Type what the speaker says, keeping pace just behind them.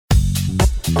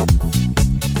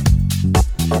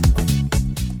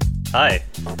Hi,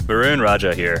 Varun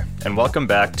Raja here, and welcome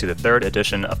back to the third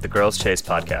edition of the Girls Chase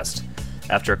podcast.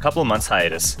 After a couple months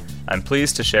hiatus, I'm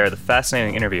pleased to share the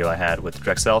fascinating interview I had with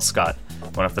Drexel Scott,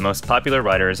 one of the most popular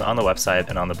writers on the website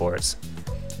and on the boards.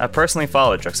 I've personally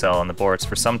followed Drexel on the boards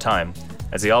for some time,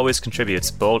 as he always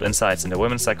contributes bold insights into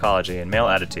women's psychology and male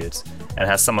attitudes, and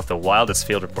has some of the wildest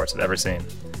field reports I've ever seen.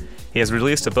 He has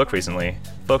released a book recently,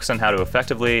 focused on how to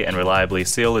effectively and reliably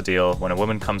seal the deal when a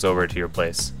woman comes over to your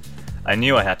place. I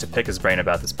knew I had to pick his brain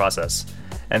about this process,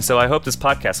 and so I hope this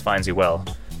podcast finds you well,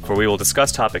 for we will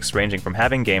discuss topics ranging from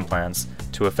having game plans,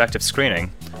 to effective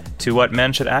screening, to what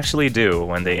men should actually do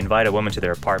when they invite a woman to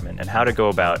their apartment and how to go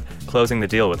about closing the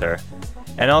deal with her,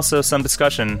 and also some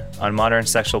discussion on modern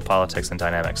sexual politics and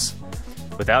dynamics.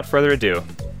 Without further ado,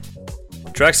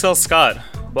 Drexel Scott,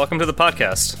 welcome to the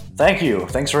podcast. Thank you.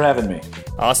 Thanks for having me.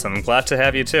 Awesome. Glad to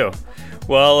have you too.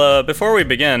 Well, before we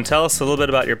begin, tell us a little bit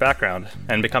about your background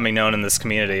and becoming known in this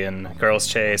community and Girls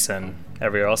Chase and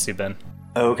everywhere else you've been.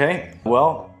 Okay.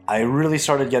 Well, I really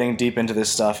started getting deep into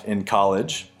this stuff in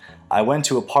college. I went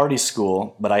to a party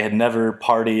school, but I had never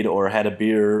partied or had a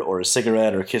beer or a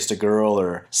cigarette or kissed a girl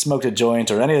or smoked a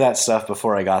joint or any of that stuff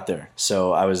before I got there.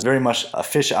 So I was very much a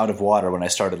fish out of water when I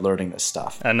started learning this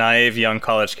stuff. A naive young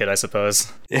college kid, I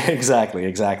suppose.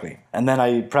 Exactly. And then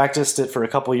I practiced it for a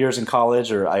couple years in college,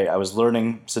 or I was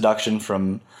learning seduction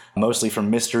mostly from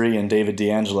Mystery and David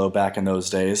D'Angelo back in those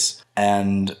days.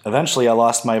 And eventually I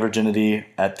lost my virginity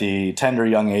at the tender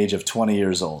young age of 20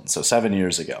 years old, so 7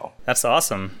 years ago. That's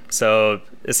awesome. So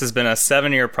this has been a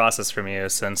 7-year process from you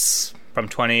since from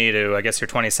 20 to, I guess you're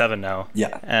 27 now.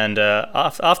 Yeah. And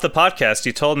off the podcast,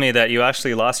 you told me that you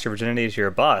actually lost your virginity to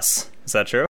your boss. Is that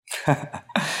true?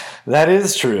 That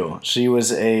is true. She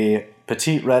was a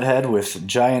petite redhead with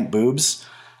giant boobs.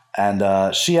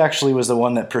 And she actually was the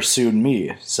one that pursued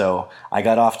me, so I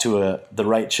got off to the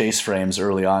right chase frames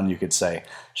early on, you could say.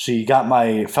 She got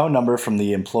my phone number from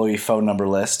the employee phone number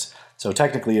list, so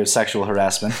technically it was sexual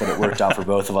harassment, but it worked out for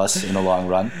both of us in the long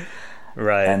run.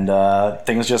 Right. And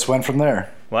things just went from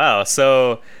there. Wow,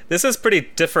 so this is pretty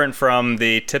different from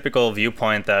the typical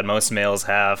viewpoint that most males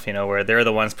have, where they're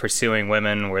the ones pursuing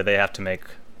women, where they have to make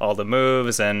all the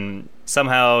moves, and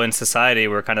somehow in society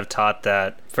we're kind of taught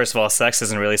that, first of all, sex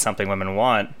isn't really something women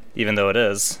want, even though it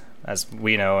is, as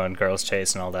we know, and Girls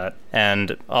Chase and all that.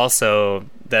 And also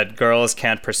that girls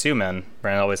can't pursue men,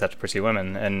 men always have to pursue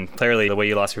women, and clearly the way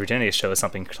you lost your virginity shows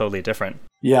something totally different.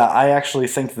 Yeah, I actually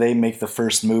think they make the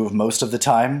first move most of the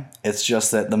time. It's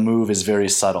just that the move is very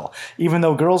subtle, even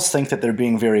though girls think that they're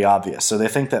being very obvious, so they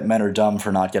think that men are dumb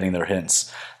for not getting their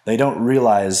hints. They don't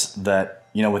realize that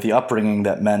with the upbringing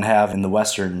that men have in the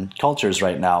Western cultures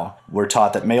right now, we're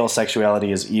taught that male sexuality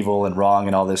is evil and wrong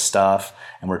and all this stuff,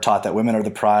 and we're taught that women are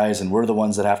the prize and we're the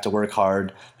ones that have to work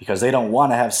hard because they don't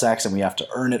want to have sex and we have to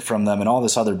earn it from them and all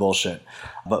this other bullshit.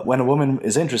 But when a woman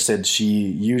is interested, she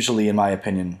usually, in my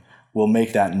opinion, will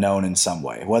make that known in some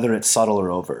way, whether it's subtle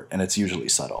or overt, and it's usually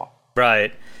subtle.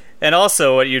 Right. And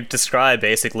also what you describe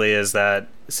basically is that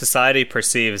society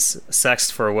perceives sex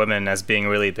for women as being a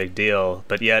really big deal,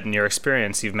 but yet in your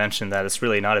experience you've mentioned that it's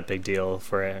really not a big deal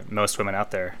for most women out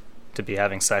there to be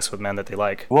having sex with men that they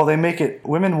like. Well,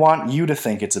 women want you to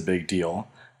think it's a big deal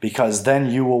because then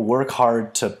you will work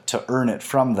hard to earn it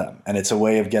from them, and it's a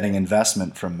way of getting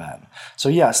investment from men. So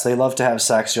yes, they love to have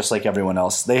sex just like everyone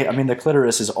else. The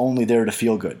clitoris is only there to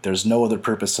feel good. There's no other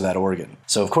purpose to that organ.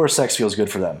 So of course sex feels good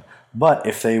for them. But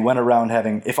if they went around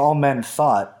if all men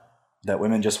thought that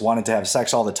women just wanted to have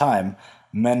sex all the time,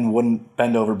 men wouldn't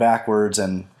bend over backwards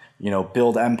and,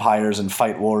 build empires and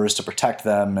fight wars to protect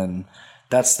them. And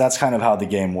that's kind of how the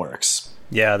game works.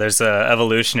 Yeah, there's a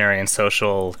evolutionary and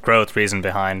social growth reason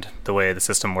behind the way the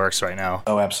system works right now.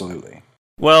 Oh, absolutely.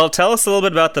 Well, tell us a little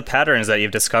bit about the patterns that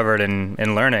you've discovered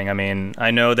in learning. I mean,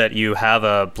 I know that you have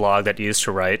a blog that you used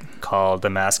to write called The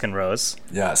Mask and Rose.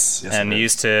 Yes. And you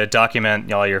used to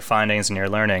document all your findings and your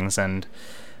learnings. And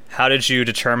how did you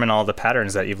determine all the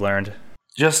patterns that you've learned?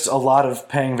 Just a lot of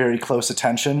paying very close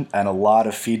attention and a lot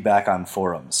of feedback on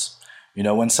forums.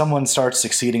 When someone starts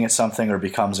succeeding at something or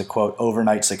becomes a, quote,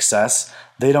 overnight success,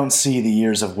 they don't see the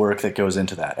years of work that goes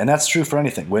into that. And that's true for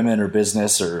anything, women or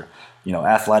business or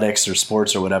athletics or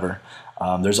sports or whatever.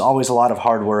 There's always a lot of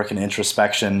hard work and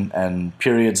introspection and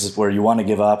periods where you want to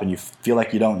give up and you feel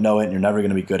like you don't know it and you're never going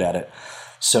to be good at it.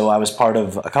 So I was part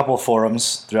of a couple of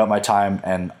forums throughout my time,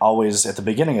 and always at the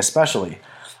beginning especially,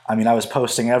 I was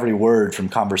posting every word from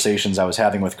conversations I was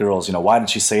having with girls. Why did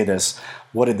she say this?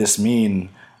 What did this mean?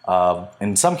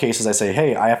 In some cases I say,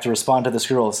 hey, I have to respond to this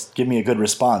girl. Give me a good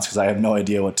response because I have no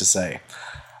idea what to say.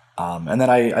 And then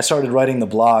I started writing the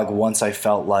blog once I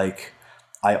felt like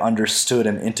I understood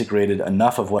and integrated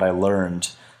enough of what I learned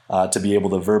to be able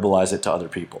to verbalize it to other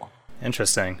people.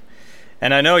 Interesting.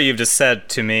 And I know you've just said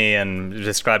to me and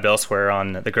described elsewhere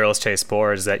on the Girls Chase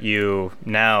boards that you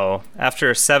now,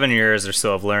 after 7 years or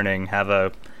so of learning, have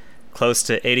a close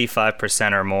to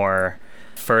 85% or more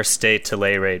first date to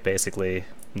lay rate, basically.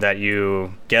 That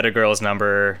you get a girl's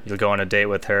number, you'll go on a date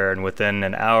with her, and within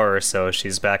an hour or so,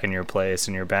 she's back in your place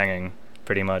and you're banging,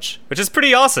 pretty much. Which is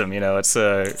pretty awesome, it's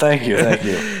Thank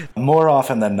you. More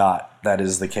often than not, that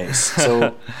is the case.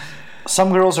 So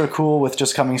some girls are cool with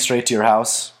just coming straight to your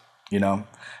house,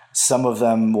 Some of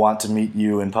them want to meet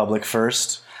you in public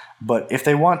first. But if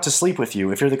they want to sleep with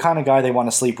you, if you're the kind of guy they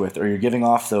want to sleep with, or you're giving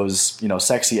off those,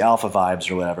 sexy alpha vibes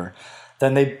or whatever,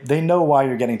 then they know why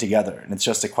you're getting together. And it's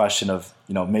just a question of,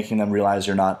 making them realize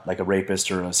you're not like a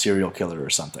rapist or a serial killer or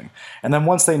something. And then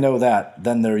once they know that,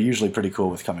 then they're usually pretty cool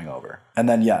with coming over. And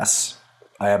then, yes,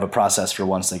 I have a process for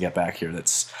once they get back here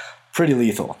that's pretty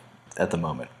lethal at the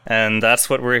moment. And that's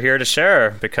what we're here to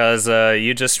share, because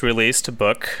you just released a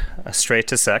book, Straight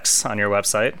to Sex, on your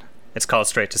website. It's called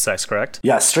Straight to Sex, correct?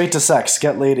 Yeah, Straight to Sex.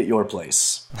 Get laid at your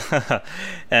place.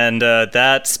 And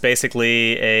that's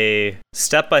basically a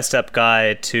step-by-step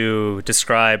guide to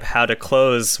describe how to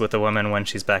close with a woman when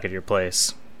she's back at your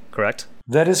place, correct?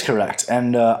 That is correct.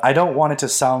 And I don't want it to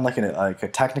sound like a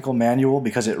technical manual,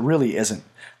 because it really isn't.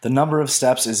 The number of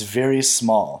steps is very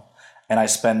small, and I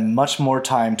spend much more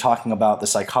time talking about the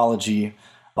psychology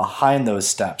behind those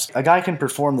steps. A guy can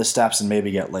perform the steps and maybe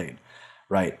get laid.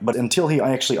 Right. But until he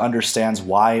actually understands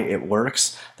why it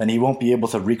works, then he won't be able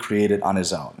to recreate it on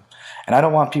his own. And I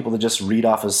don't want people to just read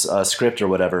off a script or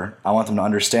whatever. I want them to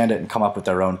understand it and come up with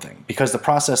their own thing. Because the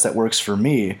process that works for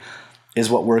me is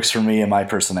what works for me and my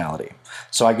personality.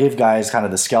 So I gave guys kind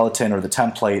of the skeleton or the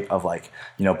template of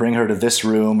bring her to this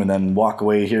room and then walk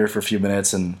away here for a few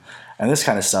minutes and this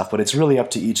kind of stuff. But it's really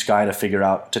up to each guy to figure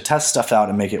out, to test stuff out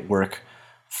and make it work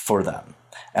for them.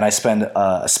 And I spend,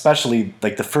 especially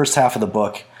the first half of the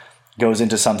book goes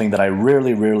into something that I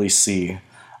rarely see,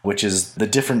 which is the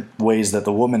different ways that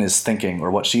the woman is thinking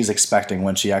or what she's expecting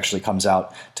when she actually comes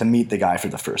out to meet the guy for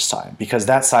the first time. Because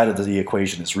that side of the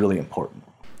equation is really important.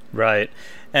 Right.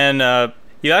 And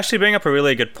you actually bring up a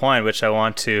really good point, which I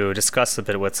want to discuss a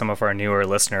bit with some of our newer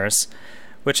listeners,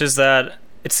 which is that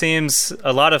it seems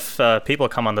a lot of people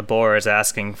come on the boards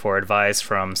asking for advice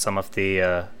from some of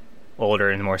the older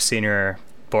and more senior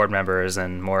board members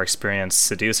and more experienced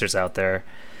seducers out there,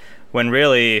 when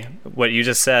really what you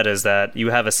just said is that you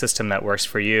have a system that works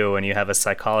for you and you have a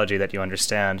psychology that you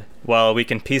understand. While we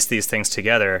can piece these things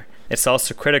together, it's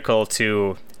also critical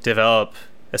to develop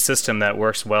a system that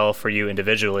works well for you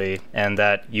individually and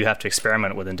that you have to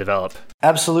experiment with and develop.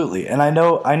 Absolutely. And I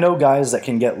know guys that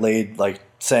can get laid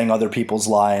saying other people's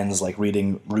lines,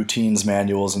 reading routines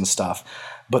manuals and stuff,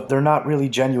 but they're not really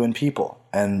genuine people.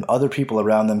 And other people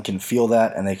around them can feel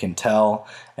that, and they can tell,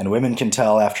 and women can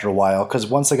tell after a while, because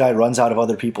once a guy runs out of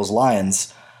other people's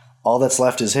lines, all that's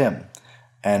left is him.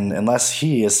 And unless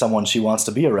he is someone she wants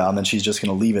to be around, then she's just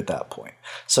going to leave at that point.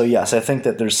 So yes, I think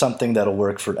that there's something that'll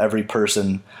work for every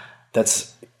person.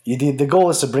 The goal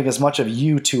is to bring as much of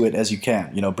you to it as you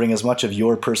can. Bring as much of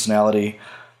your personality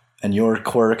and your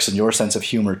quirks and your sense of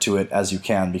humor to it as you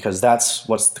can, because that's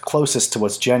what's the closest to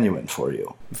what's genuine for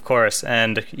you. Of course,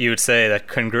 and you would say that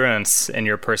congruence in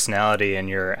your personality and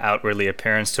your outwardly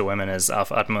appearance to women is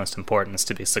of utmost importance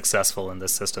to be successful in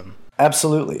this system.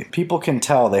 Absolutely. People can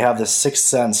tell. They have this sixth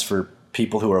sense for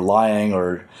people who are lying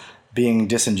or being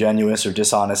disingenuous or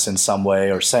dishonest in some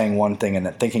way, or saying one thing and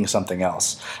then thinking something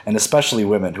else. And especially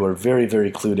women who are very,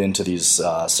 very clued into these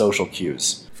social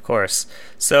cues. Of course.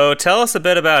 So tell us a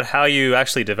bit about how you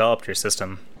actually developed your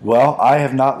system. Well, I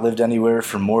have not lived anywhere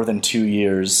for more than 2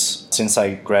 years since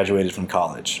I graduated from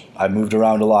college. I've moved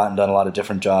around a lot and done a lot of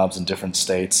different jobs in different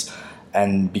states.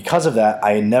 And because of that,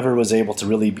 I never was able to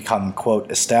really become,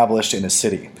 quote, established in a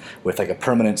city with a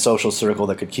permanent social circle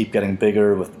that could keep getting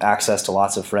bigger with access to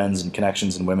lots of friends and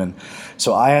connections and women.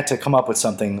 So I had to come up with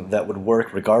something that would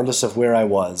work regardless of where I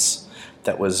was,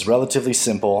 that was relatively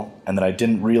simple, and that I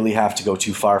didn't really have to go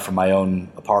too far from my own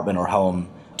apartment or home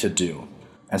to do.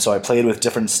 And so I played with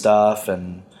different stuff,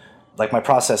 and my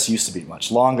process used to be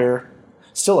much longer,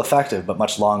 still effective, but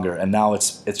much longer. And now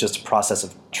it's just a process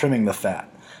of trimming the fat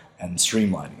and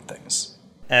streamlining things.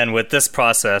 And with this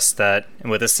process,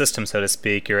 with this system, so to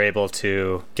speak, you're able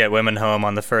to get women home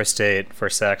on the first date for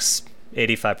sex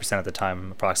 85% of the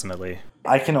time, approximately.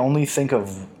 I can only think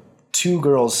of 2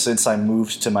 girls since I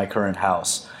moved to my current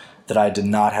house that I did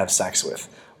not have sex with.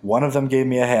 One of them gave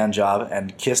me a hand job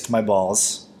and kissed my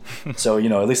balls, So,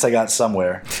 at least I got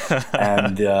somewhere.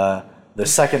 And the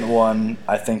second one,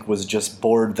 I think, was just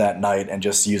bored that night and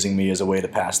just using me as a way to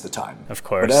pass the time. Of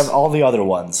course. But all the other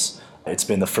ones, it's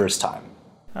been the first time.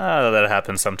 That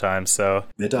happens sometimes, so...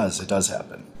 It does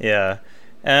happen. Yeah.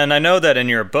 And I know that in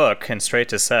your book, in Straight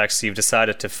to Sex, you've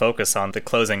decided to focus on the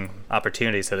closing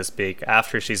opportunity, so to speak,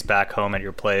 after she's back home at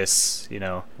your place,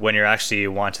 when you actually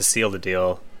want to seal the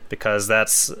deal, because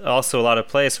that's also a lot of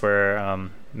place where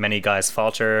many guys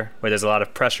falter, where there's a lot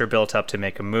of pressure built up to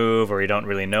make a move, or you don't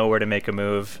really know where to make a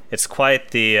move. It's quite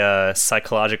the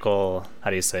psychological,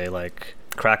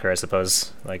 cracker, I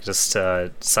suppose, just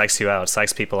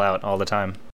psychs people out all the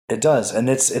time. It does, and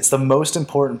it's the most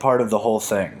important part of the whole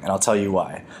thing, and I'll tell you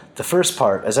why. The first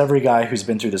part, as every guy who's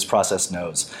been through this process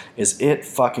knows, is it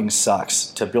fucking sucks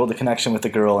to build a connection with the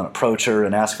girl and approach her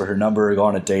and ask for her number or go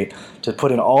on a date, to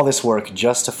put in all this work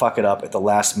just to fuck it up at the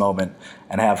last moment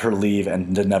and have her leave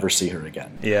and to never see her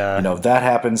again. Yeah. That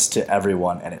happens to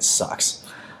everyone, and it sucks.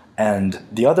 And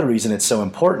the other reason it's so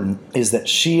important is that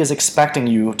she is expecting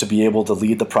you to be able to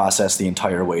lead the process the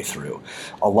entire way through.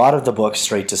 A lot of the book,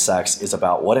 Straight to Sex, is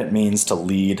about what it means to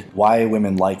lead, why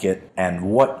women like it, and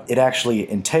what it actually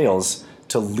entails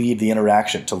to lead the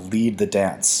interaction, to lead the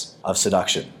dance of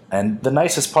seduction. And the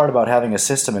nicest part about having a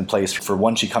system in place for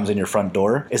when she comes in your front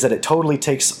door is that it totally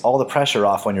takes all the pressure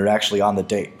off when you're actually on the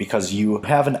date, because you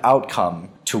have an outcome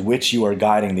to which you are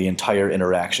guiding the entire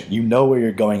interaction. You know where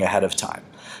you're going ahead of time.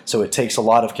 So it takes a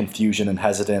lot of confusion and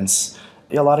hesitance.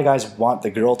 A lot of guys want the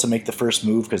girl to make the first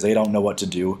move because they don't know what to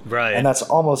do. Right. And that's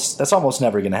almost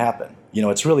never going to happen.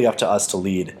 It's really up to us to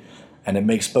lead. And it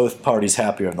makes both parties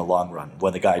happier in the long run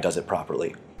when the guy does it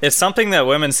properly. It's something that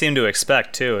women seem to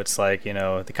expect, too. It's like, they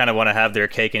kind of want to have their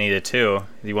cake and eat it, too.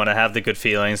 You want to have the good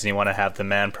feelings, and you want to have the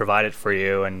man provide it for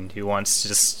you, and you want to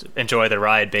just enjoy the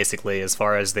ride, basically, as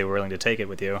far as they were willing to take it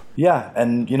with you. Yeah,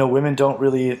 and, women don't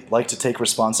really like to take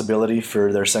responsibility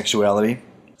for their sexuality.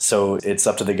 So it's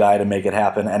up to the guy to make it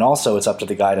happen, and also it's up to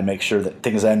the guy to make sure that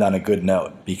things end on a good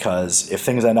note, because if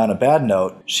things end on a bad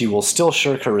note, she will still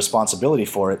shirk her responsibility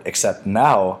for it, except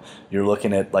now you're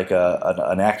looking at like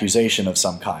an accusation of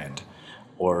some kind.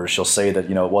 Or she'll say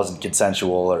that, it wasn't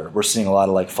consensual, or we're seeing a lot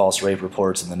of false rape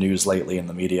reports in the news lately in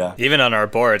the media. Even on our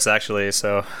boards, actually,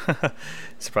 so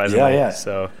surprisingly. Yeah.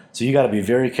 So you got to be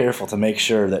very careful to make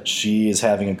sure that she is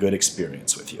having a good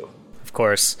experience with you. Of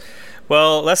course.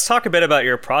 Well, let's talk a bit about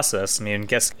your process.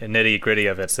 Get nitty-gritty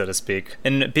of it, so to speak.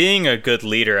 In being a good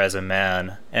leader as a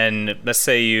man, and let's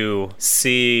say you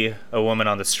see a woman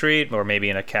on the street or maybe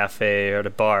in a cafe or at a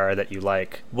bar that you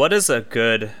like, what does a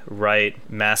good, right,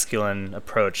 masculine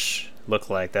approach look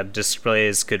like that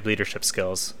displays good leadership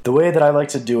skills? The way that I like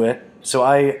to do it,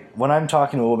 when I'm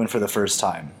talking to a woman for the first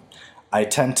time, I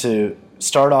tend to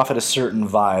start off at a certain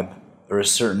vibe or a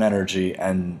certain energy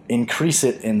and increase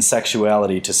it in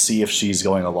sexuality to see if she's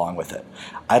going along with it.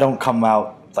 I don't come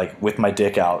out with my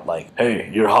dick out hey,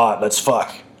 you're hot, let's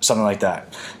fuck, something like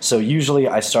that. So usually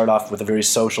I start off with a very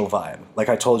social vibe. Like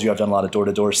I told you, I've done a lot of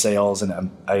door-to-door sales,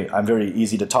 and I'm very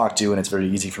easy to talk to, and it's very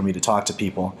easy for me to talk to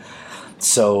people.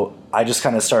 So I just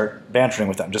kind of start bantering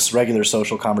with them, just regular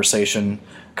social conversation,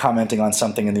 commenting on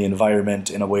something in the environment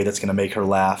in a way that's going to make her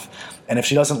laugh. And if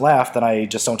she doesn't laugh, then I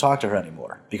just don't talk to her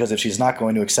anymore. Because if she's not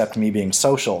going to accept me being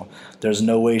social, there's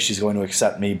no way she's going to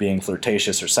accept me being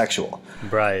flirtatious or sexual.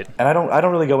 Right. And I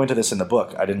don't really go into this in the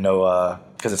book. I didn't know,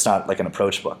 because it's not like an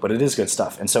approach book, but it is good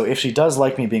stuff. And so if she does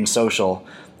like me being social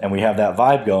and we have that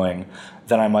vibe going,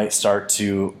 then I might start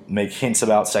to make hints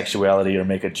about sexuality or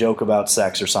make a joke about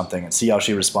sex or something and see how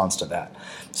she responds to that.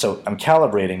 So I'm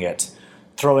calibrating it,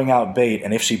 throwing out bait,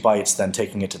 and if she bites, then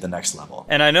taking it to the next level.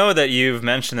 And I know that you've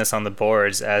mentioned this on the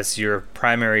boards as your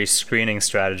primary screening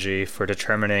strategy for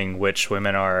determining which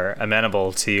women are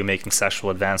amenable to you making sexual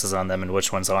advances on them and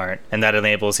which ones aren't. And that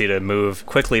enables you to move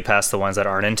quickly past the ones that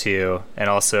aren't into you, and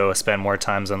also spend more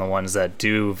times on the ones that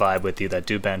do vibe with you, that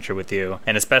do banter with you.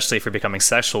 And especially if you're becoming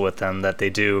sexual with them, that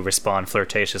they do respond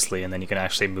flirtatiously, and then you can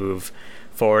actually move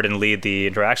forward and lead the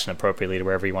interaction appropriately to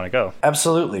wherever you want to go.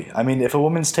 Absolutely. If a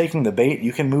woman's taking the bait,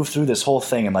 you can move through this whole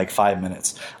thing in 5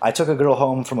 minutes. I took a girl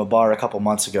home from a bar a couple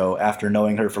months ago after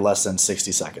knowing her for less than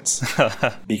 60 seconds.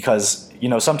 Because,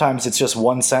 sometimes it's just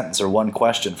one sentence or one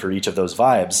question for each of those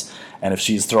vibes. And if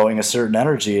she's throwing a certain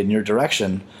energy in your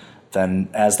direction, then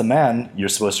as the man, you're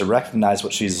supposed to recognize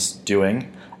what she's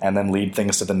doing and then lead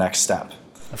things to the next step.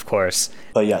 Of course.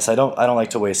 But yes, I don't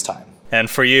like to waste time. And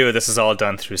for you, this is all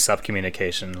done through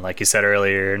subcommunication. Like you said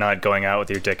earlier, you're not going out with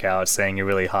your dick out saying you're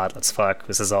really hot, let's fuck.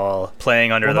 This is all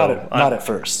playing under not at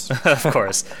first. Of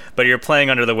course. But you're playing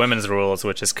under the women's rules,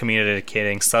 which is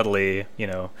communicating subtly,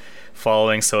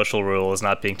 following social rules,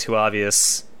 not being too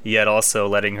obvious, yet also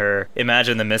letting her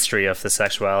imagine the mystery of the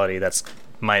sexuality that's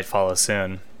might follow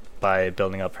soon by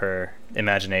building up her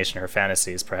imagination, her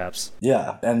fantasies, perhaps.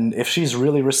 Yeah, and if she's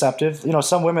really receptive,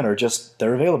 some women are just,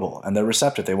 they're available and they're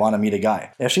receptive. They want to meet a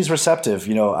guy. If she's receptive,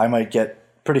 I might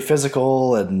get pretty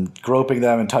physical and groping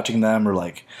them and touching them, or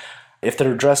like, if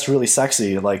they're dressed really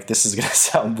sexy, like, this is going to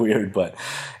sound weird, but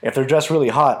if they're dressed really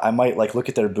hot, I might like look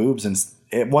at their boobs, and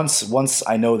once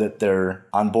I know that they're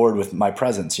on board with my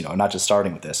presence, not just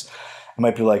starting with this, I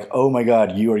might be like, oh my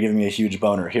God, you are giving me a huge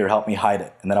boner. Here, help me hide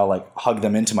it. And then I'll like hug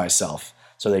them into myself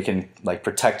so they can like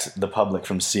protect the public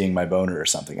from seeing my boner or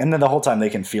something. And then the whole time they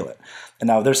can feel it. And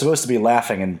now they're supposed to be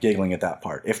laughing and giggling at that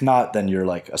part. If not, then you're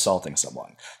like assaulting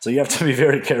someone. So you have to be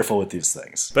very careful with these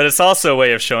things. But it's also a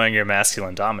way of showing your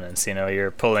masculine dominance.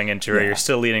 You're pulling into her, you're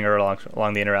still leading her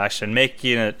along the interaction,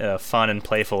 making it a fun and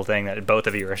playful thing that both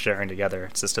of you are sharing together.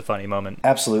 It's just a funny moment.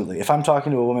 Absolutely. If I'm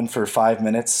talking to a woman for 5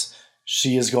 minutes,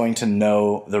 she is going to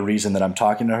know the reason that I'm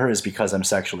talking to her is because I'm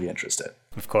sexually interested.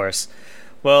 Of course.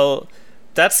 Well,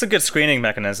 that's a good screening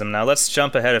mechanism. Now let's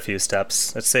jump ahead a few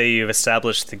steps. Let's say you've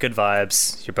established the good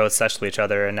vibes, you're both sexual to each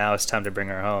other, and now it's time to bring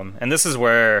her home. And this is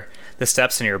where the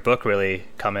steps in your book really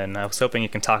come in. I was hoping you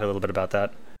can talk a little bit about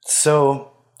that.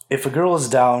 So if a girl is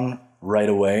down right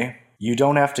away, you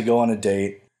don't have to go on a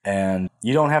date, and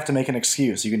you don't have to make an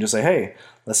excuse. You can just say, hey,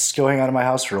 let's go hang out at my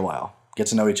house for a while, get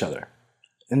to know each other.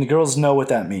 And the girls know what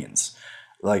that means.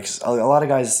 Like, a lot of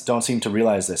guys don't seem to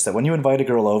realize this, that when you invite a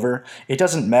girl over, it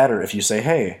doesn't matter if you say,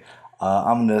 hey,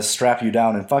 I'm going to strap you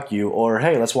down and fuck you, or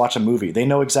hey, let's watch a movie. They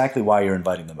know exactly why you're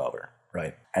inviting them over,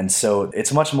 right? And so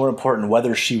it's much more important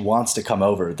whether she wants to come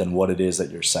over than what it is that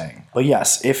you're saying. But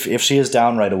yes, if she is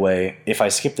down right away, if I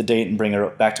skip the date and bring her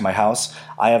back to my house,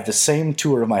 I have the same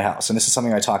tour of my house. And this is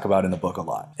something I talk about in the book a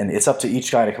lot. And it's up to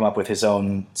each guy to come up with his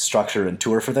own structure and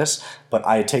tour for this. But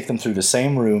I take them through the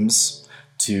same rooms.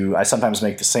 I sometimes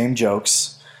make the same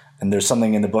jokes, and there's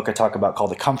something in the book I talk about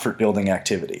called the comfort building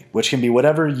activity, which can be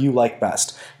whatever you like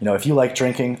best. If you like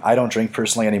drinking, I don't drink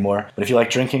personally anymore, but if you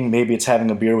like drinking, maybe it's having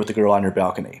a beer with the girl on your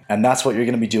balcony. And that's what you're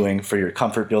going to be doing for your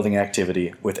comfort building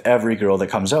activity with every girl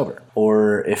that comes over.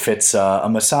 Or if it's a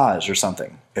massage or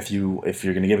something, if you're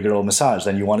going to give a girl a massage,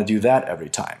 then you want to do that every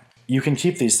time. You can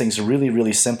keep these things really,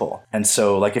 really simple. And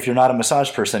so, like, if you're not a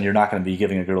massage person, you're not going to be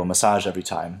giving a girl a massage every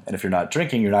time. And if you're not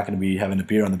drinking, you're not going to be having a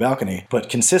beer on the balcony. But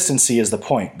consistency is the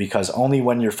point, because only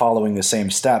when you're following the same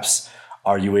steps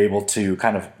are you able to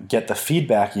kind of get the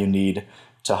feedback you need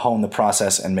to hone the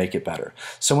process and make it better.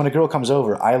 So when a girl comes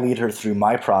over, I lead her through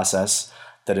my process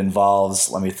that involves,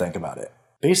 let me think about it,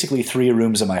 basically 3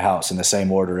 rooms in my house in the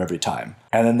same order every time.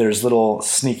 And then there's little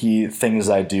sneaky things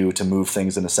I do to move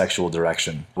things in a sexual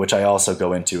direction, which I also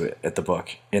go into in the book,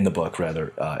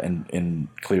 in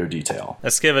clear detail.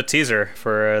 Let's give a teaser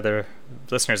for the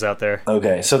listeners out there.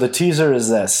 Okay, so the teaser is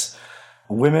this.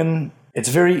 Women, it's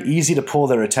very easy to pull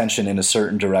their attention in a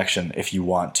certain direction if you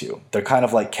want to. They're kind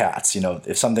of like cats.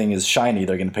 If something is shiny,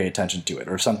 they're going to pay attention to it.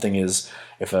 Or something is,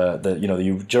 if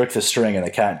you jerk the string and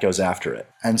the cat goes after it.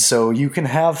 And so you can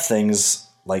have things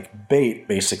like bait,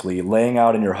 basically, laying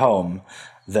out in your home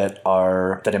that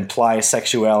imply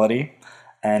sexuality.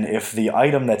 And if the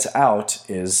item that's out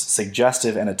is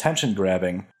suggestive and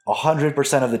attention-grabbing,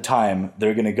 100% of the time,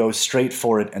 they're going to go straight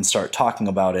for it and start talking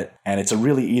about it. And it's a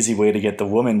really easy way to get the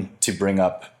woman to bring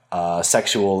up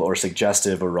sexual or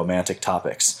suggestive or romantic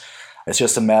topics. It's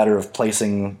just a matter of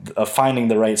finding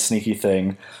the right sneaky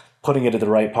thing, putting it at the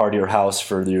right part of your house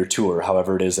for your tour,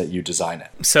 however it is that you design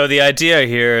it. So the idea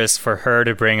here is for her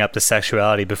to bring up the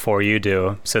sexuality before you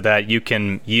do, so that you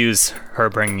can use her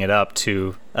bringing it up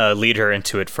to lead her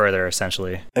into it further,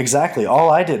 essentially. Exactly.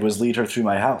 All I did was lead her through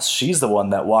my house. She's the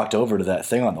one that walked over to that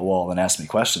thing on the wall and asked me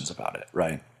questions about it,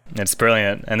 right? It's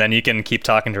brilliant. And then you can keep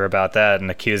talking to her about that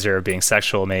and accuse her of being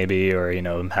sexual maybe, or,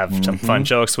 have some fun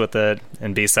jokes with it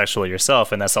and be sexual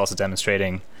yourself. And that's also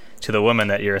demonstrating to the woman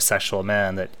that you're a sexual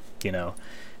man, that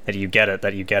you get it,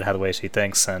 that you get how the way she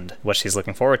thinks and what she's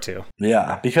looking forward to.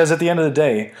 Yeah, because at the end of the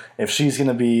day, if she's going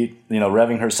to be,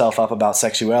 revving herself up about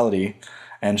sexuality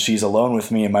and she's alone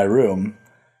with me in my room,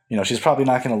 she's probably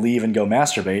not going to leave and go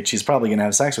masturbate. She's probably going to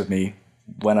have sex with me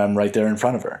when I'm right there in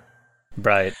front of her.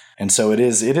 Right. And so it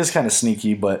is kind of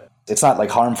sneaky, but it's not like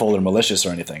harmful or malicious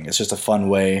or anything. It's just a fun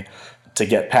way to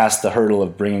get past the hurdle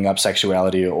of bringing up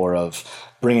sexuality or of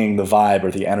bringing the vibe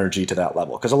or the energy to that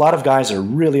level. Because a lot of guys are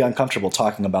really uncomfortable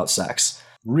talking about sex,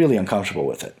 really uncomfortable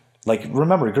with it. Like,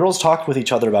 remember, girls talk with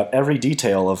each other about every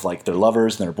detail of, like, their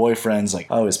lovers and their boyfriends, like,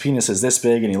 oh, his penis is this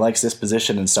big and he likes this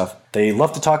position and stuff. They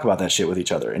love to talk about that shit with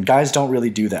each other. And guys don't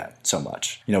really do that so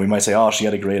much. We might say, oh, she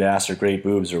had a great ass or great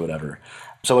boobs or whatever.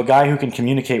 So a guy who can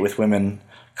communicate with women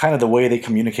kind of the way they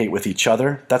communicate with each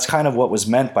other. That's kind of what was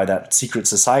meant by that secret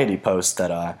society post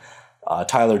that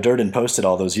Tyler Durden posted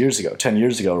all those years ago, 10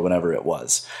 years ago or whenever it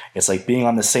was. It's like being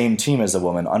on the same team as a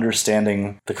woman,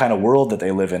 understanding the kind of world that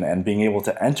they live in and being able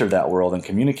to enter that world and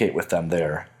communicate with them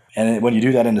there. And when you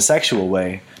do that in a sexual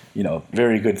way,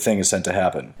 very good things tend to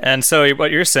happen. And so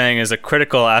what you're saying is a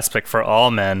critical aspect for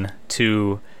all men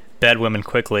to bed women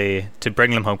quickly, to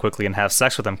bring them home quickly and have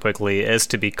sex with them quickly, is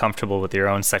to be comfortable with your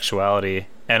own sexuality,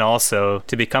 and also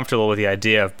to be comfortable with the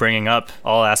idea of bringing up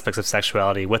all aspects of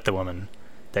sexuality with the woman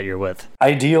that you're with.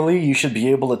 Ideally, you should be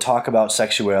able to talk about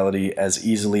sexuality as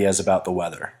easily as about the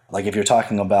weather. Like if you're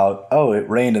talking about, oh, it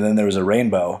rained and then there was a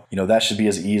rainbow, that should be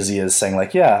as easy as saying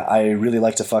like, yeah, I really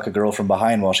like to fuck a girl from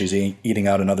behind while she's eating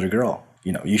out another girl.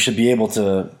 You should be able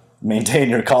to maintain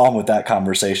your calm with that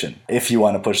conversation if you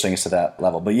want to push things to that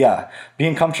level. But yeah,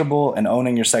 being comfortable and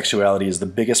owning your sexuality is the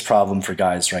biggest problem for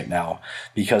guys right now,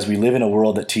 because we live in a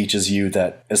world that teaches you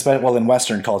that, well, in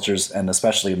Western cultures and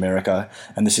especially America,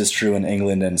 and this is true in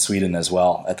England and Sweden as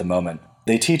well at the moment,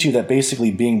 they teach you that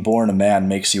basically being born a man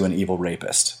makes you an evil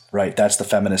rapist, right? That's the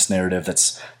feminist narrative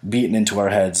that's beaten into our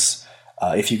heads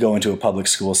if you go into a public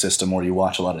school system or you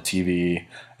watch a lot of TV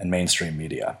and mainstream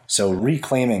media. So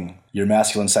reclaiming your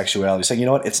masculine sexuality, saying, you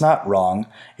know what, it's not wrong,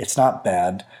 it's not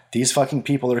bad, these fucking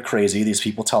people are crazy, these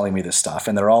people telling me this stuff,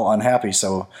 and they're all unhappy,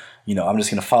 so, I'm just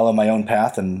going to follow my own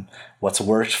path and what's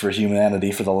worked for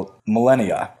humanity for the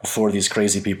millennia before these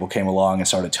crazy people came along and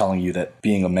started telling you that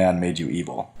being a man made you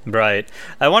evil. Right.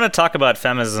 I want to talk about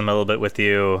feminism a little bit with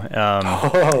you.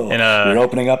 You're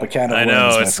opening up a can of worms, I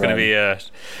know, it's going to be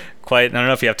I don't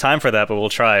know if you have time for that, but we'll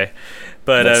try.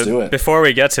 But let's do it. Before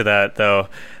we get to that, though,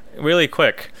 really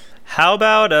quick, how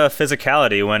about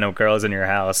physicality when a girl is in your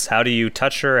house? How do you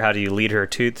touch her? How do you lead her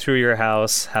through your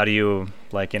house? How do you,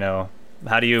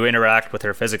 how do you interact with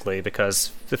her physically?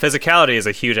 Because the physicality is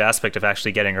a huge aspect of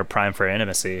actually getting her primed for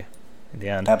intimacy in the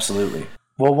end. Absolutely.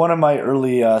 Well, one of my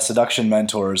early seduction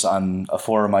mentors on a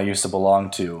forum I used to belong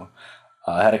to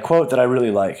had a quote that I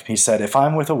really like. He said, "If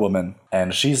I'm with a woman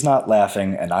and she's not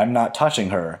laughing and I'm not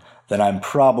touching her, then I'm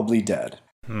probably dead."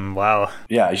 Wow.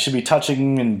 Yeah, you should be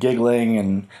touching and giggling,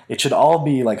 and it should all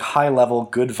be like high level,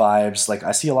 good vibes. Like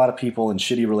I see a lot of people in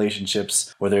shitty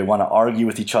relationships where they want to argue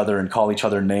with each other and call each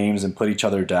other names and put each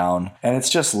other down. And it's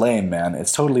just lame, man.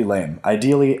 It's totally lame.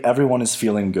 Ideally, everyone is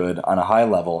feeling good on a high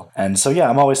level. And so yeah,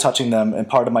 I'm always touching them. And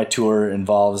part of my tour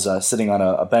involves sitting on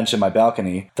a bench in my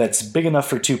balcony that's big enough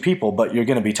for two people, but you're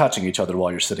going to be touching each other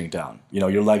while you're sitting down.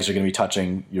 Your legs are going to be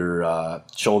touching, your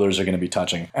shoulders are going to be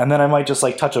touching. And then I might just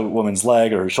like touch a woman's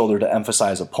leg or her shoulder to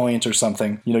emphasize a point or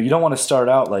something. You don't want to start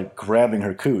out like grabbing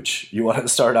her cooch. You want to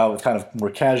start out with kind of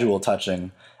more casual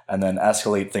touching and then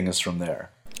escalate things from there.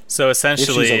 So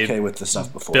essentially, if she's okay with the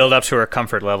stuff before, build up to her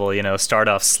comfort level, start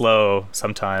off slow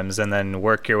sometimes and then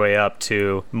work your way up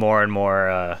to more and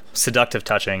more seductive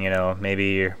touching,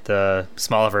 maybe the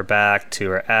small of her back to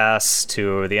her ass,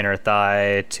 to the inner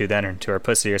thigh, to her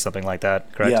pussy or something like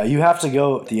that, correct? Yeah, you have to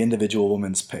go at the individual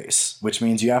woman's pace, which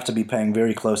means you have to be paying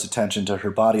very close attention to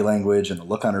her body language and the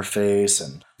look on her face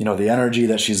and, the energy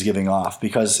that she's giving off.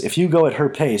 Because if you go at her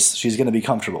pace, she's going to be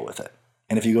comfortable with it.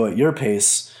 And if you go at your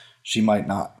pace, she might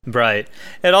not. Right.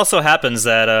 It also happens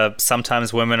that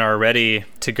sometimes women are ready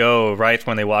to go right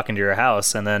when they walk into your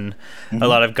house, and then a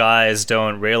lot of guys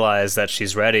don't realize that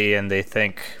she's ready, and they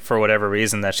think for whatever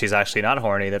reason that she's actually not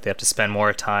horny, that they have to spend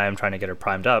more time trying to get her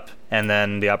primed up, and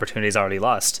then the opportunity is already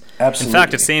lost. Absolutely. In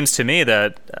fact, it seems to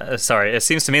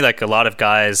me like a lot of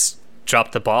guys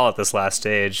drop the ball at this last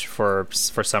stage for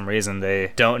some reason.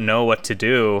 They don't know what to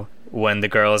do when the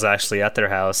girl is actually at their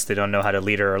house. They don't know how to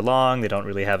lead her along. They don't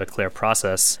really have a clear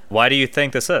process. Why do you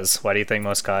think this is? Why do you think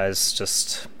most guys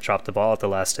just drop the ball at the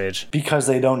last stage? Because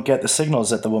they don't get the signals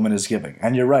that the woman is giving.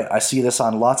 And you're right. I see this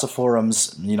on lots of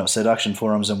forums, seduction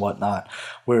forums and whatnot,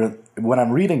 where when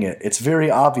I'm reading it, it's very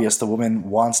obvious the woman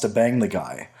wants to bang the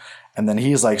guy. And then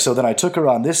he's like, so then I took her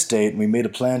on this date, and we made a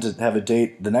plan to have a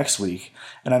date the next week.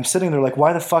 And I'm sitting there like,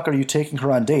 why the fuck are you taking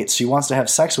her on dates? She wants to have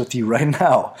sex with you right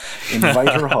now.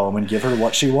 Invite her home and give her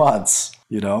what she wants,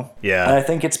 Yeah. And I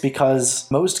think it's because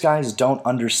most guys don't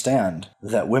understand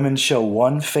that women show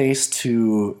one face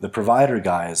to the provider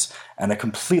guys and a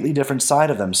completely different side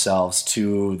of themselves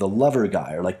to the lover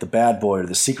guy, or like the bad boy, or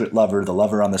the secret lover, the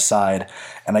lover on the side.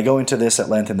 And I go into this at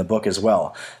length in the book as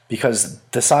well, because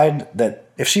the side that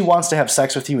if she wants to have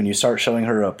sex with you and you start showing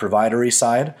her a providery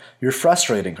side, you're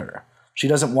frustrating her. She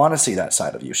doesn't want to see that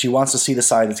side of you. She wants to see the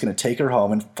side that's going to take her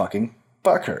home and fucking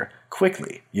fuck her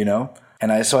quickly,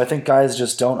 And so I think guys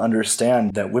just don't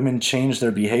understand that women change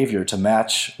their behavior to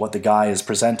match what the guy is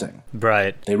presenting.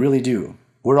 Right. They really do.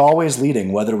 We're always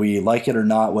leading, whether we like it or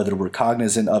not, whether we're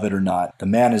cognizant of it or not. The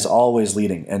man is always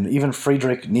leading. And even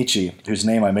Friedrich Nietzsche, whose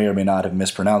name I may or may not have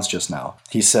mispronounced just now,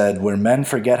 he said, where men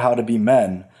forget how to be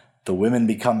men, the women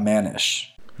become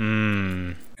mannish.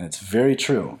 And it's very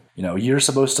true. You know, you're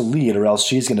supposed to lead or else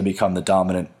she's going to become the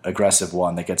dominant, aggressive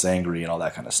one that gets angry and all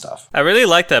that kind of stuff. I really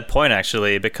like that point,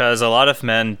 actually, because a lot of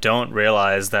men don't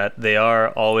realize that they are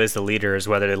always the leaders,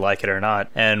 whether they like it or not.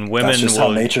 And women That's just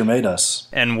how nature made us.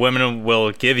 And women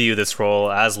will give you this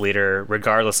role as leader,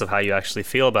 regardless of how you actually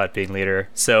feel about being leader.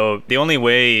 So the only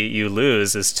way you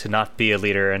lose is to not be a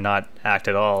leader and not act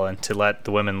at all, and to let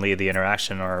the women lead the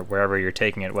interaction or wherever you're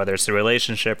taking it, whether it's the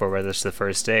relationship or whether it's the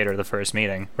first date or the first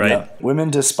meeting, right? Yeah. Women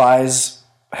despise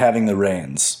having the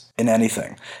reins in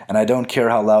anything. And I don't care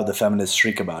how loud the feminists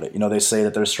shriek about it. You know, they say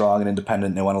that they're strong and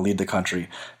independent and they want to lead the country,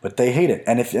 but they hate it.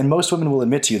 And most women will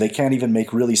admit to you, they can't even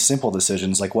make really simple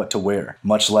decisions like what to wear,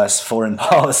 much less foreign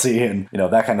policy and, you know,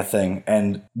 that kind of thing.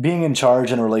 And being in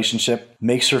charge in a relationship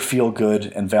makes her feel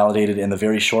good and validated in the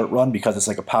very short run because it's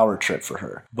like a power trip for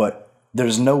her. But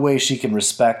there's no way she can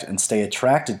respect and stay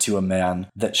attracted to a man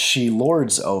that she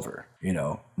lords over. You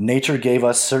know, nature gave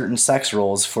us certain sex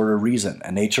roles for a reason,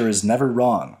 and nature is never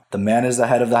wrong. The man is the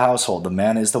head of the household. The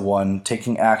man is the one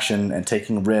taking action and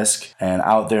taking risk and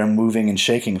out there moving and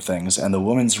shaking things. And the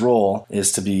woman's role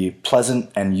is to be pleasant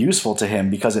and useful to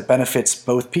him because it benefits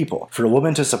both people. For a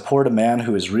woman to support a man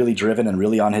who is really driven and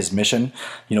really on his mission,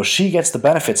 you know, she gets the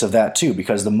benefits of that too,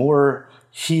 because the more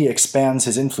he expands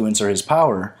his influence or his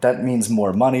power, that means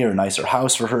more money or a nicer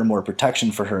house for her, more protection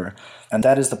for her. And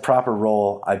that is the proper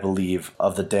role, I believe,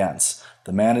 of the dance.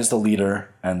 The man is the leader,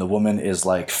 and the woman is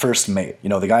like first mate. You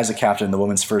know, the guy's a captain, the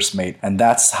woman's first mate, and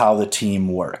that's how the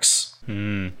team works.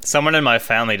 Someone in my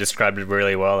family described it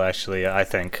really well, actually, I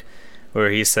think,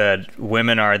 where he said,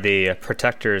 men are the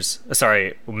protectors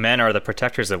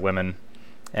of women,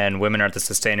 and women are the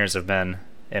sustainers of men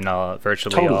in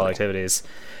virtually all activities.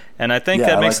 And I think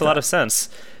that makes a lot of sense.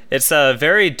 It's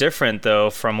very different, though,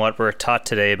 from what we're taught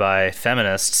today by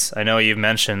feminists. I know you've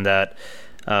mentioned that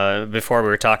before we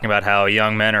were talking about how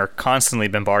young men are constantly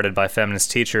bombarded by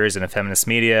feminist teachers and feminist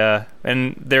media,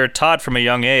 and they're taught from a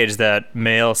young age that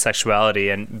male sexuality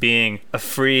and being a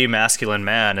free masculine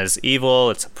man is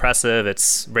evil, it's oppressive,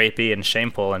 it's rapey and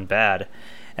shameful and bad.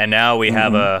 And now we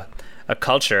have a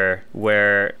culture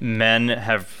where men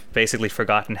have basically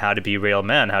forgotten how to be real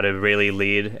men, how to really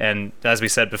lead. And as we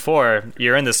said before,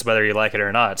 you're in this whether you like it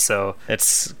or not. So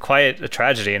it's quite a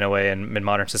tragedy in a way in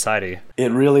modern society.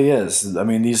 It really is. I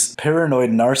mean, these paranoid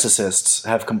narcissists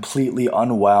have completely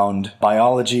unwound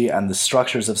biology and the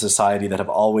structures of society that have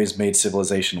always made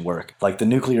civilization work. Like the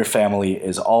nuclear family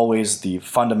is always the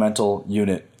fundamental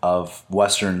unit of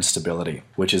Western stability,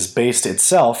 which is based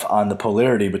itself on the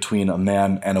polarity between a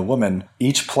man and a woman,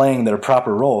 each playing their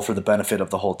proper role for the benefit of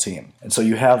the whole team. And so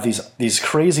you have these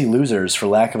crazy losers, for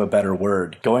lack of a better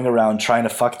word, going around trying to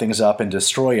fuck things up and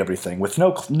destroy everything with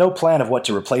no plan of what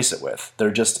to replace it with.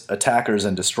 They're just attackers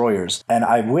and destroyers. And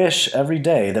I wish every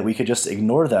day that we could just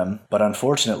ignore them, but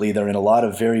unfortunately they're in a lot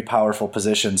of very powerful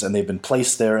positions and they've been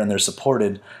placed there and they're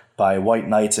supported by white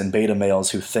knights and beta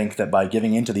males who think that by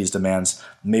giving into these demands,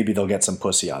 maybe they'll get some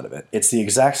pussy out of it. It's the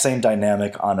exact same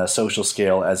dynamic on a social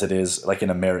scale as it is like in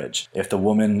a marriage. If the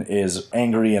woman is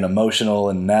angry and emotional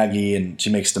and naggy and she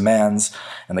makes demands,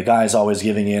 and the guy's always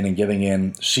giving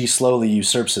in, she slowly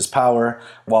usurps his power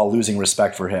while losing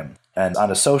respect for him. And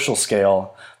on a social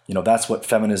scale, you know, that's what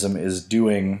feminism is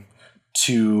doing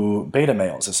to beta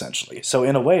males, essentially. So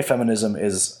in a way, feminism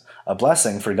is a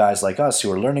blessing for guys like us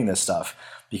who are learning this stuff,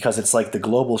 because it's like the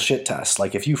global shit test.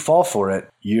 Like if you fall for it,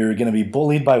 you're going to be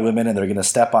bullied by women and they're going to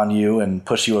step on you and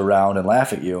push you around and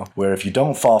laugh at you. Where if you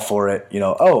don't fall for it, you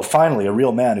know, oh, finally a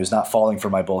real man who's not falling for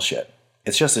my bullshit.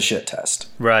 It's just a shit test.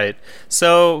 Right.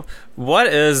 So what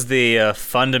is the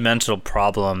fundamental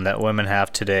problem that women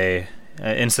have today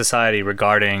in society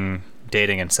regarding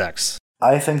dating and sex?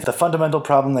 I think the fundamental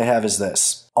problem they have is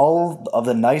this. All of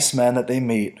the nice men that they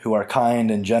meet who are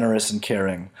kind and generous and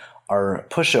caring are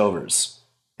pushovers.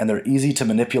 And they're easy to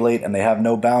manipulate and they have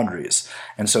no boundaries.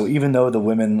 And so even though the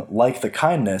women like the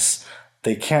kindness,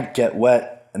 they can't get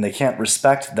wet and they can't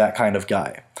respect that kind of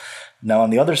guy. Now on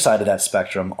the other side of that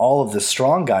spectrum, all of the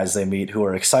strong guys they meet who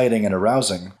are exciting and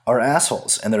arousing are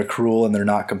assholes, and they're cruel and they're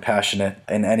not compassionate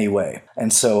in any way.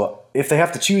 And so if they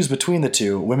have to choose between the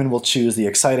two, women will choose the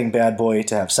exciting bad boy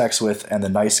to have sex with and the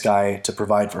nice guy to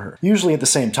provide for her. Usually at the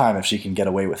same time if she can get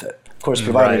away with it. Of course,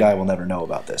 provided guy will never know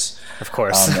about this. Of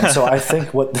course. And so I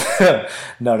think what...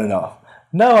 No.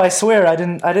 No, I swear, I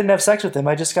didn't have sex with him.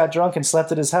 I just got drunk and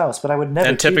slept at his house, but I would never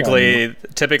And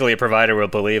typically a provider will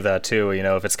believe that too, you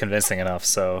know, if it's convincing enough,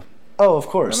 so... Oh, of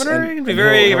course. Women can be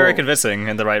very, very convincing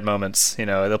in the right moments.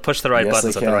 They'll push the right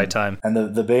buttons at the right time. And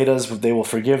the betas, they will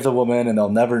forgive the woman and they'll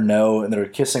never know, and they're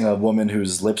kissing a woman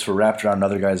whose lips were wrapped around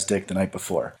another guy's dick the night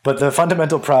before. But the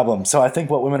fundamental problem, so I think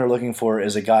what women are looking for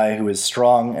is a guy who is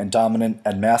strong and dominant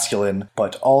and masculine,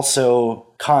 but also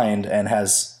kind and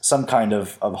has some kind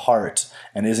of heart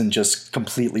and isn't just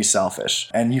completely selfish.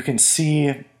 And you can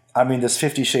see... this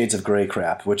 50 Shades of Grey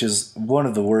crap, which is one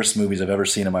of the worst movies I've ever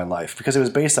seen in my life, because it was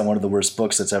based on one of the worst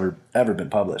books that's ever been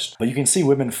published. But you can see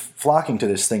women flocking to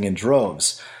this thing in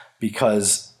droves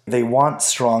because they want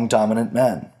strong, dominant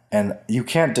men. And you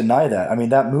can't deny that.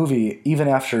 That movie, even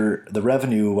after the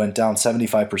revenue went down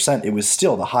 75%, it was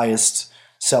still the highest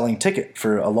selling ticket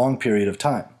for a long period of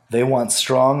time. They want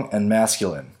strong and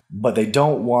masculine, but they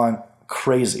don't want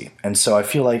crazy. And so I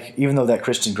feel like even though that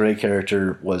Christian Grey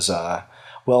character was...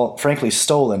 frankly,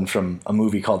 stolen from a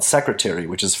movie called Secretary,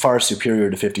 which is far superior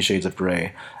to 50 Shades of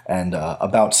Grey and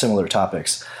about similar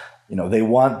topics. They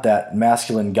want that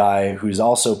masculine guy who's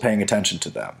also paying attention to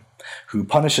them, who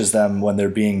punishes them when they're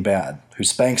being bad, who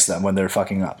spanks them when they're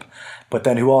fucking up, but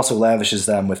then who also lavishes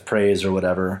them with praise or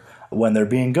whatever when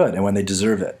they're being good and when they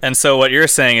deserve it. And so what you're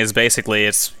saying is basically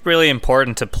it's really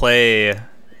important to play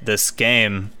this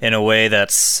game in a way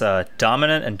that's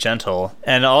dominant and gentle,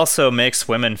 and also makes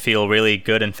women feel really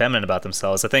good and feminine about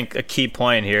themselves. I think a key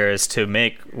point here is to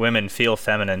make women feel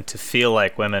feminine, to feel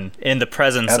like women in the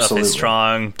presence of a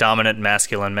strong, dominant,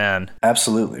 masculine man.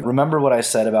 Absolutely. Remember what I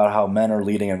said about how men are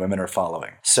leading and women are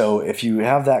following. So if you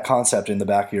have that concept in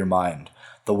the back of your mind,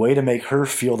 the way to make her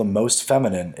feel the most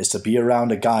feminine is to be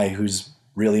around a guy who's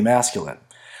really masculine.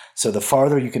 So the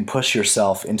farther you can push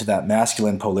yourself into that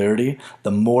masculine polarity,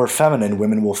 the more feminine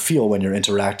women will feel when you're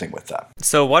interacting with them.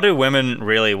 So what do women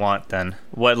really want then?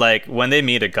 When they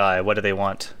meet a guy, what do they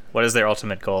want? What is their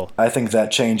ultimate goal? I think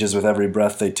that changes with every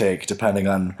breath they take, depending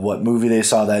on what movie they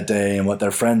saw that day and what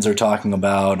their friends are talking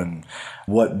about and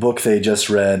what book they just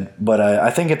read. But I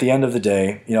think at the end of the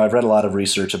day, I've read a lot of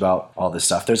research about all this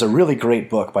stuff. There's a really great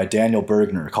book by Daniel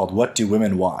Bergner called What Do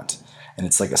Women Want? And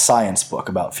it's like a science book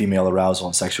about female arousal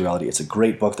and sexuality. It's a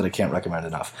great book that I can't recommend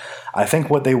enough. I think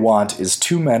what they want is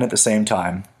two men at the same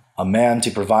time, a man to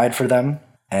provide for them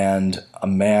and a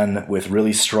man with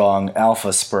really strong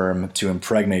alpha sperm to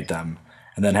impregnate them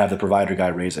and then have the provider guy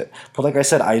raise it. But like I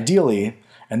said, ideally,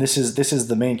 and this is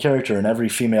the main character in every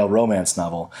female romance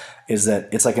novel, is that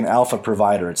it's like an alpha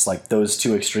provider. It's like those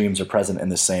two extremes are present in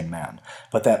the same man.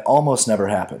 But that almost never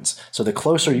happens. So the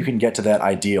closer you can get to that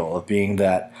ideal of being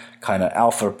that kind of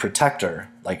alpha protector,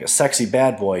 like a sexy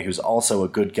bad boy who's also a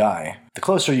good guy, the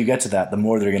closer you get to that, the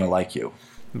more they're going to like you.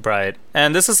 Right.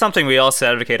 And this is something we also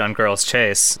advocate on Girls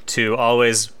Chase, to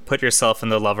always put yourself in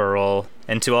the lover role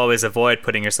and to always avoid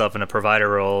putting yourself in a provider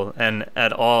role, and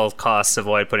at all costs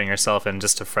avoid putting yourself in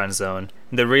just a friend zone.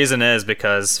 The reason is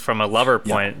because from a lover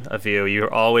point of view, you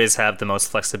always have the most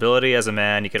flexibility as a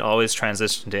man. You can always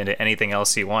transition into anything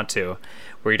else you want to,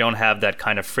 where you don't have that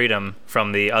kind of freedom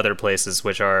from the other places,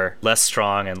 which are less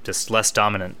strong and just less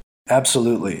dominant.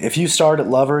 Absolutely. If you start at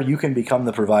lover, you can become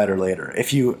the provider later.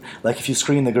 If you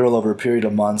screen the girl over a period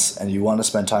of months and you want to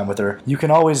spend time with her, you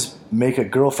can always make a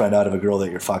girlfriend out of a girl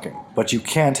that you're fucking. But you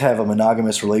can't have a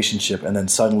monogamous relationship and then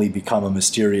suddenly become a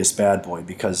mysterious bad boy,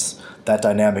 because that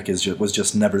dynamic was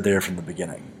just never there from the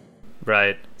beginning.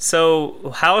 Right.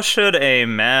 So how should a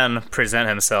man present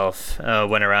himself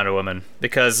when around a woman?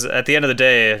 Because at the end of the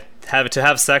day, to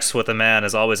have sex with a man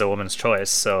is always a woman's choice.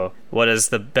 So what is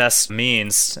the best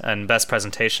means and best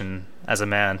presentation as a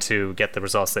man to get the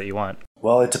results that you want?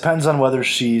 Well, it depends on whether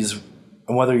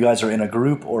you guys are in a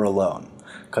group or alone.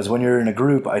 Because when you're in a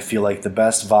group, I feel like the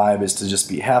best vibe is to just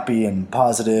be happy and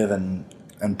positive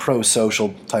and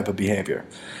pro-social type of behavior.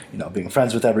 Being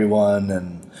friends with everyone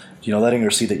and letting her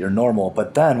see that you're normal.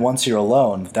 But then once you're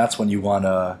alone, that's when you want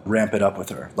to ramp it up with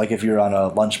her. Like if you're on a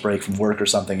lunch break from work or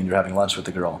something and you're having lunch with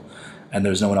the girl and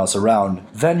there's no one else around,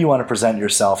 then you want to present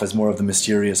yourself as more of the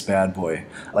mysterious bad boy,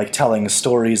 like telling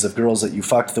stories of girls that you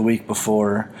fucked the week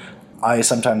before. I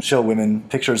sometimes show women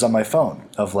pictures on my phone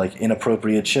of like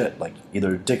inappropriate shit, like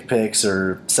either dick pics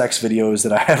or sex videos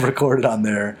that I have recorded on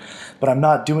there, but I'm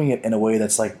not doing it in a way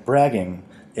that's like bragging.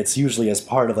 It's usually as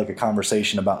part of like a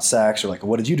conversation about sex, or like,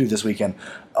 what did you do this weekend?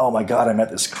 Oh my God, I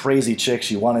met this crazy chick.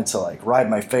 She wanted to like ride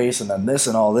my face and then this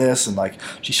and all this. And like,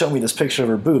 she showed me this picture of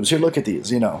her boobs. Here, look at these,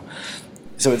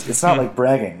 So it's not like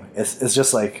bragging. It's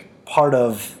just like part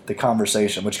of the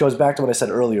conversation, which goes back to what I said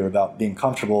earlier about being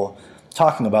comfortable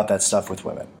talking about that stuff with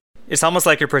women. It's almost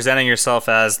like you're presenting yourself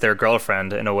as their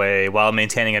girlfriend in a way while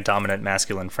maintaining a dominant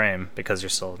masculine frame because you're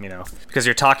still, because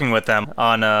you're talking with them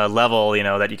on a level,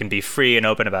 that you can be free and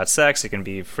open about sex, you can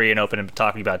be free and open and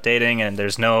talking about dating, and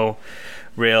there's no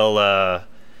real, how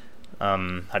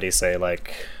do you say,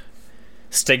 like,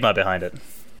 stigma behind it.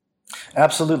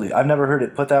 Absolutely. I've never heard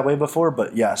it put that way before,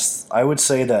 but yes, I would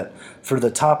say that for the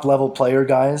top level player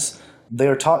guys,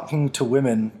 they're talking to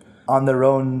women on their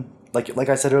own, like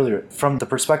I said earlier, from the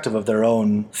perspective of their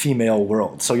own female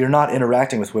world. So you're not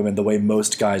interacting with women the way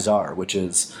most guys are, which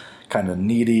is kind of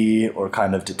needy or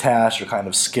kind of detached or kind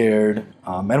of scared.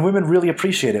 And women really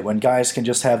appreciate it when guys can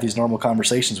just have these normal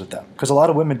conversations with them. Because a lot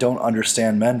of women don't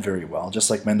understand men very well, just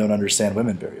like men don't understand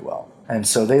women very well. And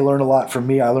so they learn a lot from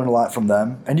me, I learn a lot from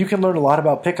them. And you can learn a lot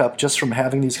about pickup just from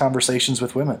having these conversations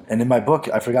with women. And in my book,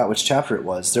 I forgot which chapter it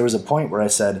was, there was a point where I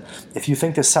said, if you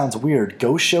think this sounds weird,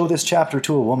 go show this chapter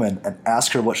to a woman and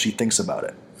ask her what she thinks about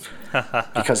it.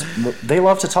 Because they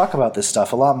love to talk about this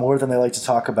stuff a lot more than they like to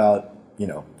talk about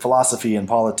philosophy and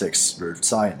politics or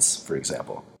science, for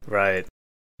example. Right.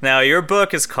 Now, your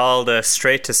book is called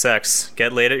Straight to Sex,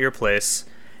 Get Laid at Your Place,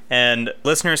 and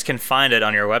listeners can find it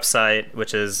on your website,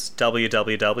 which is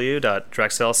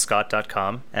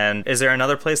www.drexelscott.com. And is there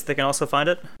another place they can also find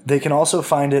it? They can also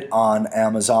find it on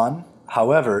Amazon.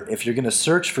 However, if you're going to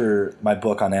search for my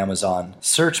book on Amazon,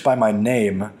 search by my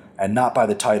name and not by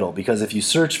the title, because if you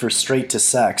search for Straight to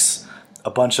Sex,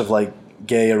 a bunch of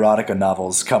gay erotica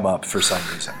novels come up for some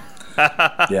reason.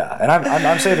 Yeah, and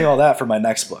I'm saving all that for my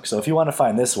next book. So if you want to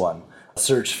find this one,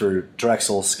 search for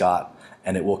Drexel Scott,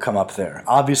 and it will come up there.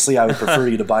 Obviously, I would prefer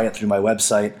you to buy it through my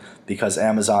website because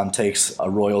Amazon takes a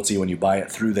royalty when you buy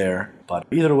it through there. But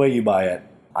either way you buy it,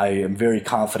 I am very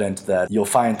confident that you'll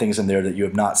find things in there that you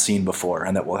have not seen before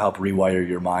and that will help rewire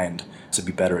your mind to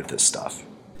be better at this stuff.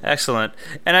 Excellent.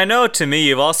 And I know, to me,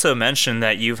 you've also mentioned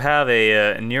that you have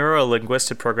a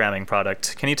neuro-linguistic programming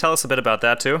product. Can you tell us a bit about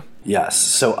that, too? Yes.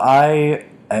 So I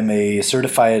am a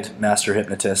certified master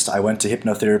hypnotist. I went to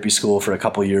hypnotherapy school for a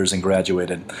couple years and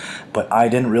graduated. But I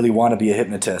didn't really want to be a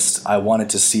hypnotist. I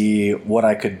wanted to see what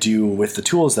I could do with the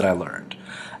tools that I learned.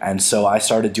 And so I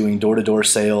started doing door-to-door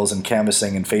sales and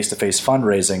canvassing and face-to-face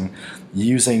fundraising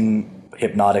using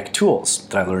hypnotic tools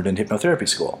that I learned in hypnotherapy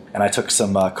school. And I took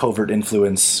some covert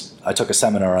influence. I took a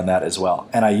seminar on that as well.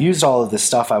 And I used all of this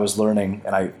stuff I was learning,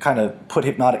 and I kind of put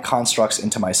hypnotic constructs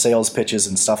into my sales pitches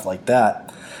and stuff like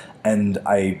that. And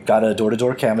I got a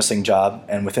door-to-door canvassing job,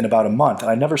 and within about a month, and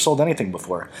I never sold anything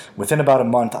before, within about a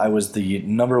month, I was the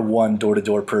 #1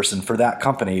 door-to-door person for that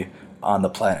company on the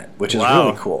planet, which is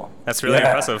really cool. That's really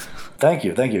impressive. Thank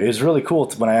you. It was really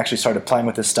cool when I actually started playing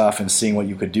with this stuff and seeing what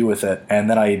you could do with it. And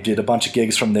then I did a bunch of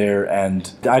gigs from there, and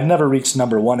I'd never reached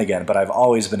 #1 again, but I've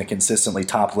always been a consistently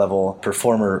top-level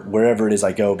performer wherever it is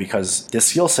I go because this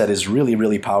skill set is really,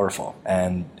 really powerful.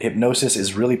 And hypnosis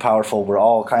is really powerful. We're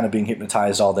all kind of being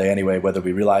hypnotized all day anyway, whether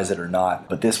we realize it or not.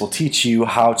 But this will teach you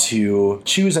how to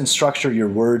choose and structure your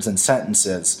words and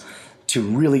sentences to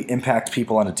really impact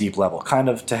people on a deep level, kind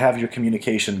of to have your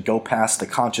communication go past the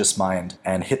conscious mind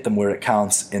and hit them where it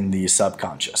counts in the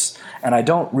subconscious. And I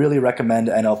don't really recommend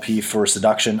NLP for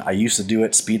seduction. I used to do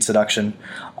it, speed seduction.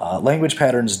 Language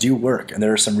patterns do work, and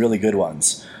there are some really good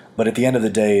ones. But at the end of the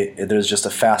day, there's just a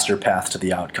faster path to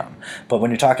the outcome. But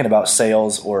when you're talking about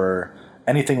sales or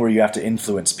anything where you have to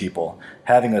influence people,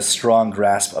 having a strong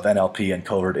grasp of NLP and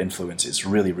covert influence is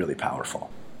really, really powerful.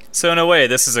 So in a way,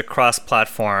 this is a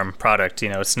cross-platform product.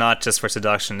 It's not just for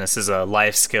seduction. This is a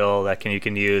life skill that you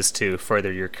can use to further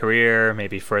your career,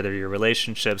 maybe further your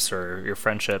relationships or your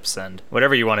friendships, and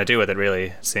whatever you want to do with it, really,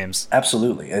 it seems.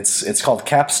 Absolutely. It's called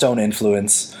Capstone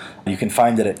Influence. You can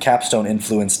find it at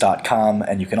capstoneinfluence.com,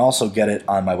 and you can also get it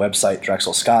on my website,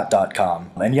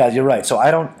 drexelscott.com. And yeah, you're right. So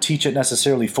I don't teach it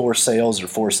necessarily for sales or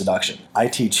for seduction. I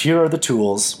teach here are the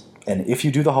tools, and if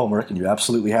you do the homework, and you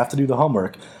absolutely have to do the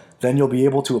homework, then you'll be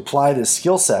able to apply this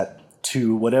skill set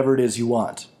to whatever it is you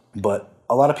want. But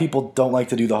a lot of people don't like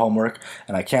to do the homework,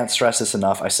 and I can't stress this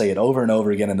enough. I say it over and over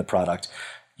again in the product.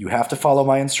 You have to follow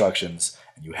my instructions,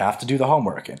 and you have to do the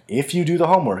homework. And if you do the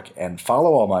homework and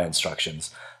follow all my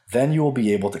instructions, then you will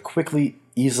be able to quickly,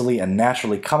 easily, and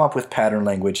naturally come up with pattern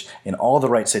language in all the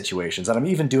right situations. And I'm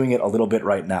even doing it a little bit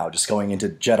right now, just going into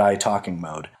Jedi talking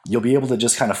mode. You'll be able to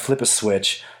just kind of flip a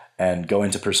switch and go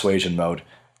into persuasion mode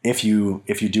if you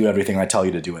do everything I tell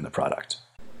you to do in the product.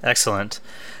 Excellent.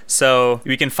 So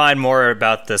we can find more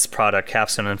about this product,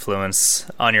 Capstone Influence,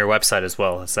 on your website as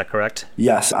well. Is that correct?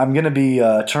 Yes. I'm going to be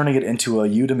turning it into a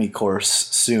Udemy course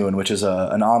soon, which is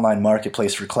an online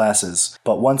marketplace for classes.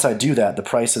 But once I do that, the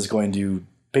price is going to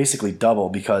basically double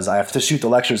because I have to shoot the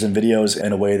lectures and videos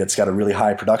in a way that's got a really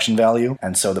high production value.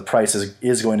 And so the price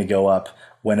is going to go up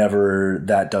whenever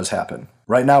that does happen.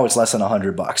 Right now, it's less than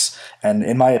 $100. And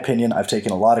in my opinion, I've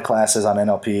taken a lot of classes on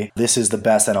NLP. This is the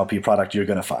best NLP product you're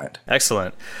going to find.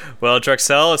 Excellent. Well,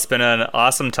 Drexel, it's been an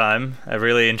awesome time. I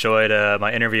really enjoyed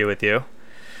my interview with you.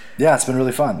 Yeah, it's been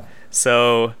really fun.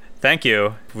 So thank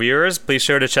you. Viewers, please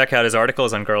sure to check out his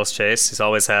articles on Girls Chase. He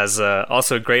always has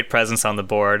also a great presence on the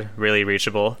board, really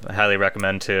reachable. I highly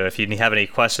recommend to. If you have any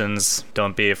questions,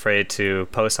 don't be afraid to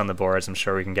post on the boards. I'm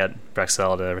sure we can get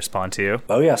Drexel to respond to you.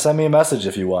 Oh yeah, send me a message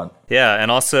if you want. Yeah,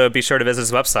 and also be sure to visit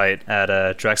his website at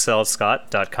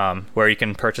drexelscott.com, where you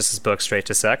can purchase his book Straight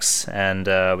to Sex, and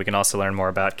we can also learn more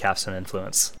about capstan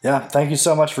influence. Yeah, thank you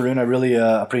so much, Varun. I really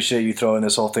appreciate you throwing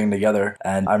this whole thing together,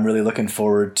 and I'm really looking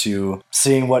forward to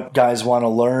seeing what guys want to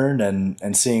learn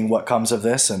and seeing what comes of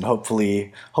this, and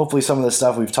hopefully some of the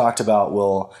stuff we've talked about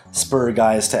will spur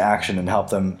guys to action and help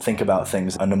them think about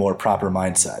things in a more proper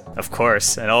mindset. Of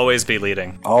course, and always be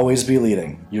leading. Always be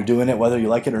leading. You're doing it whether you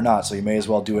like it or not, so you may as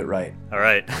well do it right. All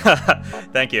right.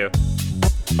 Thank you.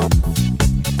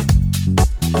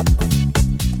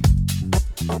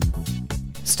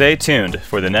 Stay tuned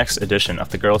for the next edition of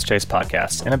the Girls Chase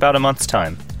podcast in about a month's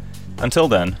time. Until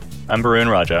then, I'm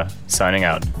Barun Raja, signing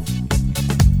out.